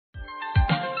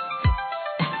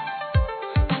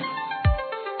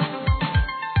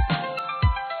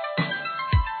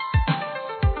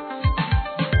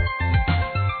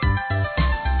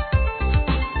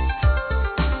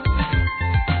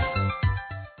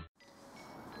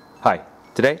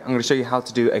Today I'm going to show you how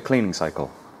to do a cleaning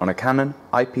cycle on a Canon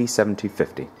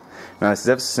iP7250. Now this is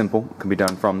ever so simple, it can be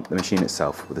done from the machine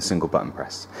itself with a single button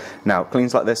press. Now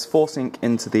cleans like this force ink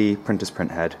into the printer's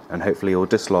printhead and hopefully it will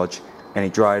dislodge any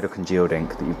dried or congealed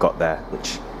ink that you've got there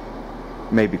which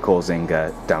may be causing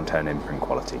a downturn in print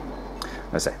quality.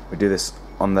 As I say, we do this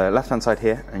on the left hand side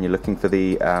here and you're looking for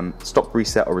the stop,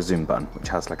 reset or resume button which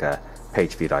has like a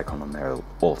page feed icon on there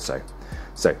also.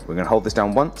 So we're going to hold this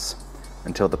down once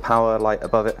until the power light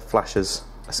above it flashes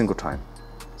a single time.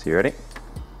 So you ready?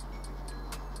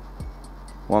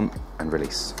 One, and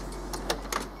release.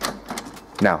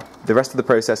 Now, the rest of the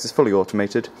process is fully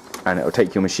automated and it will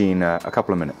take your machine a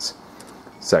couple of minutes.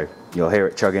 So you'll hear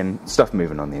it chugging, stuff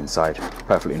moving on the inside,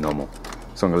 perfectly normal.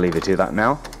 So I'm going to leave it to that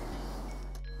now.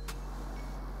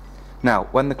 Now,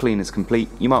 when the clean is complete,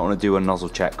 you might want to do a nozzle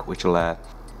check which will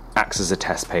acts as a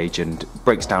test page and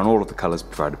breaks down all of the colours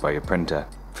provided by your printer.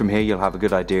 From here you'll have a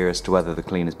good idea as to whether the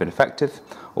clean has been effective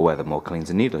or whether more cleans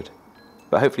are needed.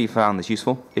 But hopefully you found this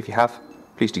useful. If you have,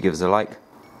 please do give us a like.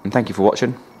 And thank you for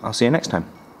watching. I'll see you next time.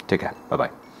 Take care. Bye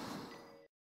bye.